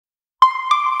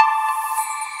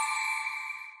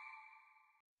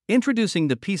Introducing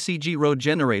the PCG Road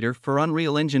Generator for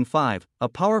Unreal Engine 5, a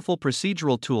powerful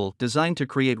procedural tool designed to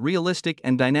create realistic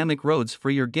and dynamic roads for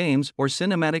your games or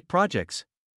cinematic projects.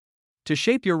 To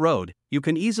shape your road, you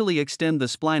can easily extend the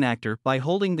spline actor by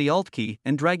holding the Alt key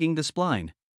and dragging the spline.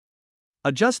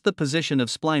 Adjust the position of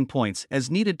spline points as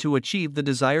needed to achieve the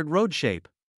desired road shape.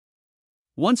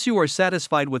 Once you are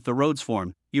satisfied with the road's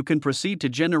form, you can proceed to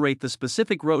generate the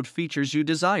specific road features you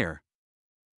desire.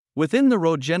 Within the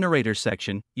Road Generator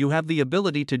section, you have the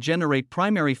ability to generate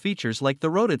primary features like the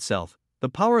road itself, the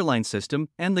power line system,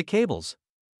 and the cables.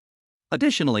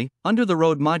 Additionally, under the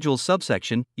Road Modules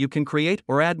subsection, you can create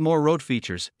or add more road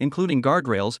features, including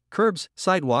guardrails, curbs,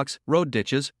 sidewalks, road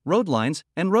ditches, road lines,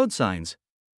 and road signs.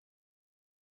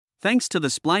 Thanks to the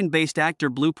spline-based actor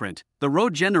blueprint, the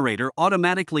Road Generator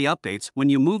automatically updates when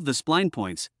you move the spline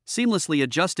points, seamlessly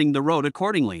adjusting the road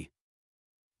accordingly.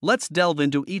 Let's delve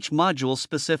into each module's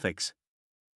specifics.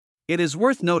 It is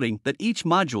worth noting that each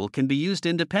module can be used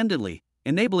independently,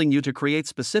 enabling you to create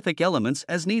specific elements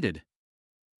as needed.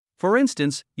 For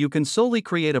instance, you can solely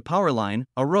create a power line,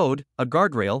 a road, a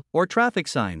guardrail, or traffic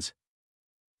signs.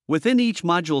 Within each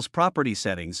module's property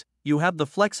settings, you have the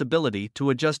flexibility to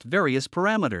adjust various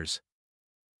parameters.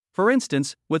 For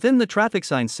instance, within the traffic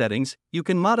sign settings, you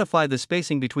can modify the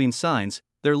spacing between signs,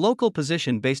 their local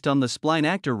position based on the spline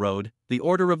actor road, the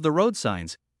order of the road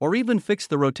signs, or even fix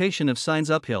the rotation of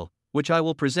signs uphill, which I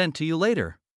will present to you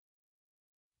later.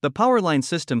 The power line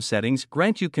system settings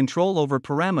grant you control over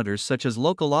parameters such as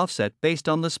local offset based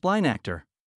on the spline actor.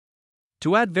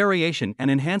 To add variation and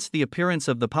enhance the appearance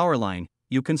of the power line,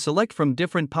 you can select from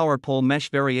different power pole mesh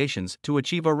variations to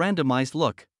achieve a randomized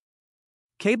look.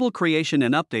 Cable creation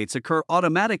and updates occur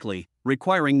automatically,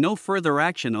 requiring no further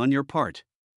action on your part.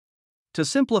 To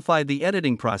simplify the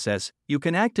editing process, you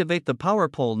can activate the power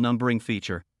pole numbering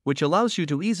feature, which allows you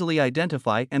to easily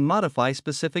identify and modify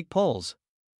specific poles.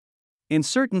 In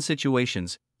certain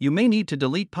situations, you may need to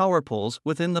delete power poles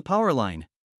within the power line.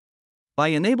 By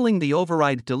enabling the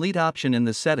Override Delete option in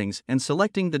the settings and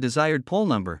selecting the desired pole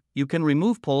number, you can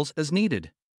remove poles as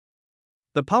needed.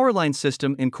 The power line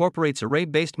system incorporates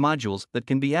array-based modules that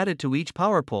can be added to each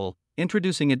power pole,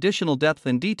 introducing additional depth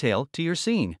and detail to your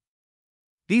scene.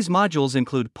 These modules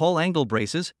include pole angle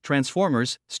braces,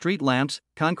 transformers, street lamps,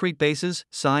 concrete bases,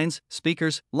 signs,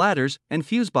 speakers, ladders, and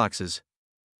fuse boxes.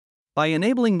 By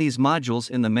enabling these modules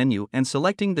in the menu and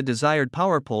selecting the desired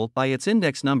power pole by its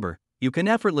index number, you can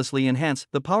effortlessly enhance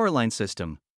the power line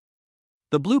system.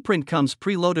 The blueprint comes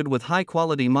preloaded with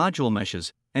high-quality module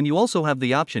meshes, and you also have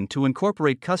the option to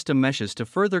incorporate custom meshes to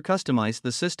further customize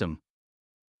the system.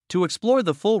 To explore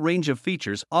the full range of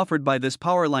features offered by this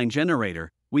power line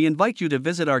generator, we invite you to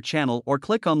visit our channel or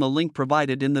click on the link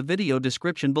provided in the video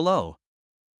description below.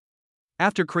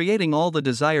 After creating all the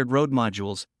desired road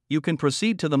modules, you can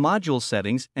proceed to the module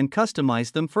settings and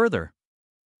customize them further.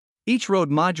 Each road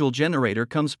module generator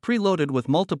comes preloaded with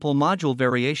multiple module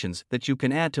variations that you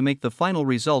can add to make the final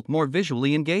result more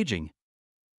visually engaging.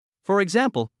 For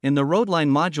example, in the road line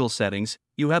module settings,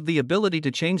 you have the ability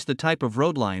to change the type of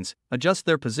road lines, adjust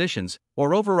their positions,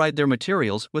 or override their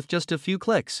materials with just a few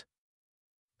clicks.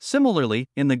 Similarly,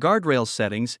 in the guardrails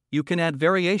settings, you can add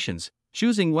variations,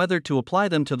 choosing whether to apply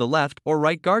them to the left or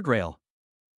right guardrail.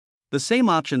 The same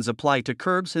options apply to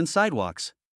curbs and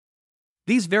sidewalks.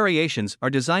 These variations are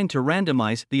designed to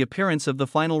randomize the appearance of the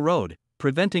final road,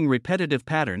 preventing repetitive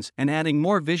patterns and adding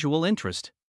more visual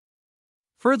interest.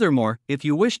 Furthermore, if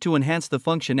you wish to enhance the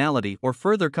functionality or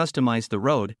further customize the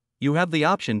road, you have the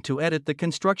option to edit the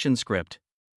construction script.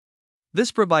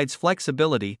 This provides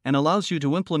flexibility and allows you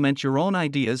to implement your own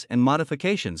ideas and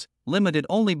modifications, limited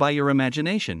only by your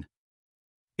imagination.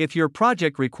 If your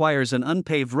project requires an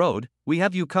unpaved road, we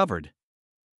have you covered.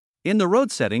 In the road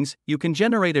settings, you can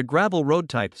generate a gravel road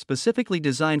type specifically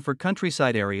designed for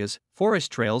countryside areas,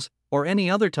 forest trails, or any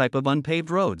other type of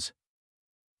unpaved roads.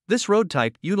 This road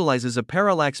type utilizes a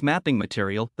parallax mapping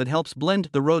material that helps blend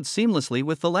the road seamlessly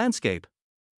with the landscape.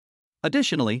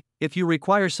 Additionally, if you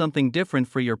require something different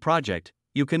for your project,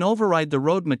 you can override the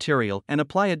road material and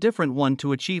apply a different one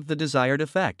to achieve the desired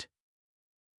effect.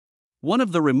 One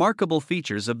of the remarkable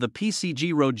features of the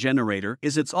PCG Road Generator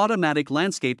is its automatic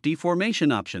landscape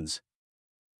deformation options.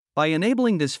 By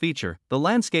enabling this feature, the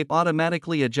landscape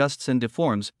automatically adjusts and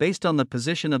deforms based on the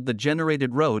position of the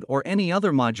generated road or any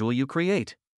other module you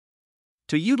create.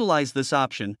 To utilize this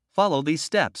option, follow these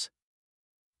steps.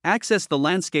 Access the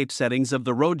landscape settings of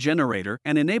the road generator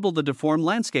and enable the Deform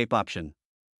Landscape option.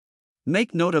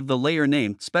 Make note of the layer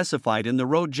name specified in the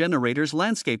road generator's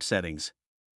landscape settings.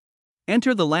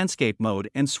 Enter the landscape mode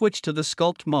and switch to the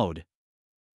sculpt mode.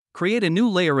 Create a new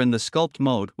layer in the Sculpt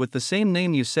mode with the same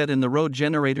name you set in the road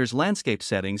generator's landscape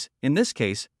settings. In this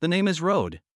case, the name is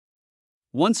road.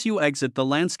 Once you exit the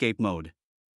landscape mode,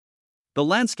 the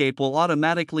landscape will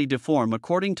automatically deform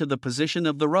according to the position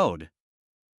of the road.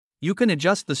 You can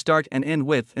adjust the start and end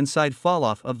width and side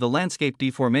falloff of the landscape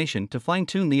deformation to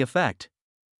fine-tune the effect.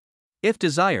 If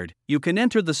desired, you can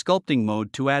enter the sculpting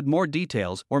mode to add more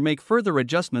details or make further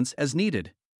adjustments as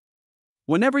needed.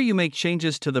 Whenever you make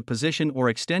changes to the position or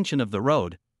extension of the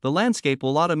road, the landscape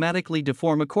will automatically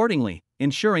deform accordingly,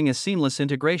 ensuring a seamless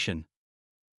integration.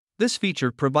 This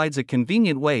feature provides a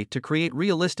convenient way to create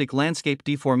realistic landscape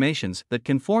deformations that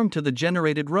conform to the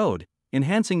generated road,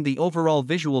 enhancing the overall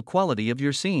visual quality of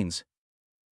your scenes.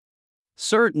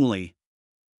 Certainly.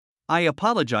 I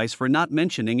apologize for not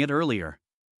mentioning it earlier.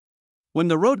 When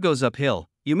the road goes uphill,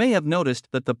 you may have noticed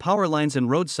that the power lines and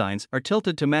road signs are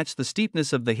tilted to match the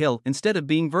steepness of the hill instead of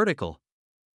being vertical.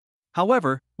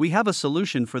 However, we have a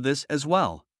solution for this as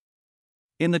well.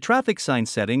 In the traffic sign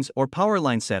settings or power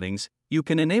line settings, you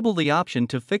can enable the option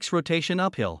to fix rotation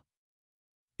uphill.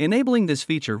 Enabling this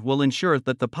feature will ensure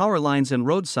that the power lines and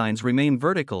road signs remain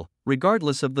vertical,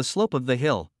 regardless of the slope of the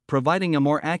hill, providing a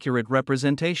more accurate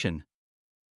representation.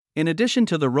 In addition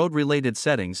to the road-related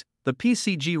settings, the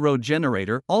PCG Road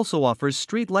Generator also offers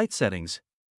street light settings.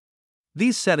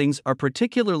 These settings are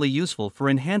particularly useful for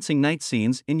enhancing night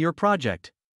scenes in your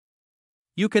project.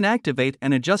 You can activate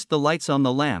and adjust the lights on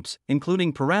the lamps,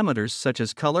 including parameters such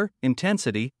as color,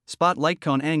 intensity, spotlight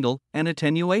cone angle, and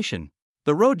attenuation.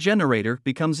 The road generator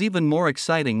becomes even more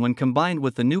exciting when combined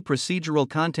with the new procedural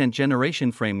content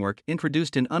generation framework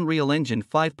introduced in Unreal Engine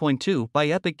 5.2 by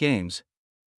Epic Games.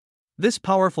 This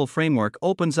powerful framework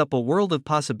opens up a world of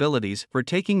possibilities for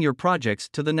taking your projects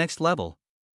to the next level.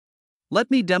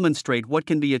 Let me demonstrate what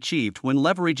can be achieved when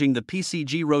leveraging the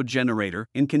PCG Road Generator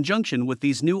in conjunction with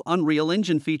these new Unreal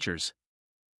Engine features.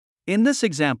 In this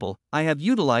example, I have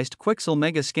utilized Quixel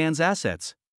Megascan's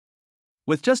assets.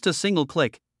 With just a single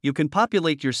click, you can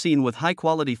populate your scene with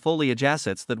high-quality foliage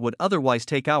assets that would otherwise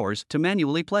take hours to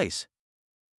manually place.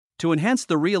 To enhance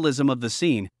the realism of the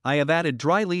scene, I have added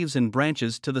dry leaves and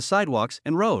branches to the sidewalks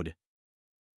and road,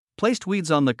 placed weeds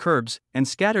on the curbs, and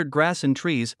scattered grass and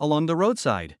trees along the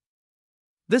roadside.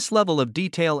 This level of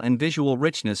detail and visual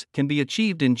richness can be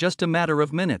achieved in just a matter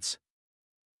of minutes.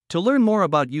 To learn more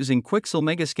about using Quixel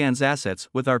Megascan's assets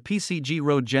with our PCG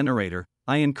Road Generator,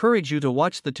 I encourage you to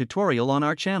watch the tutorial on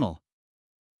our channel.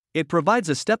 It provides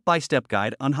a step-by-step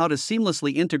guide on how to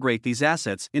seamlessly integrate these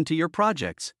assets into your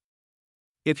projects.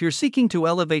 If you're seeking to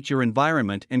elevate your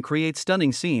environment and create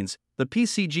stunning scenes, the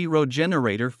PCG Road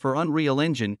Generator for Unreal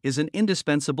Engine is an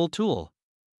indispensable tool.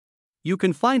 You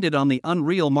can find it on the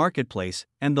Unreal Marketplace,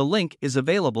 and the link is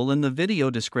available in the video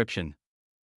description.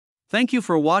 Thank you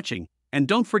for watching, and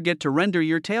don't forget to render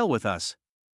your tale with us.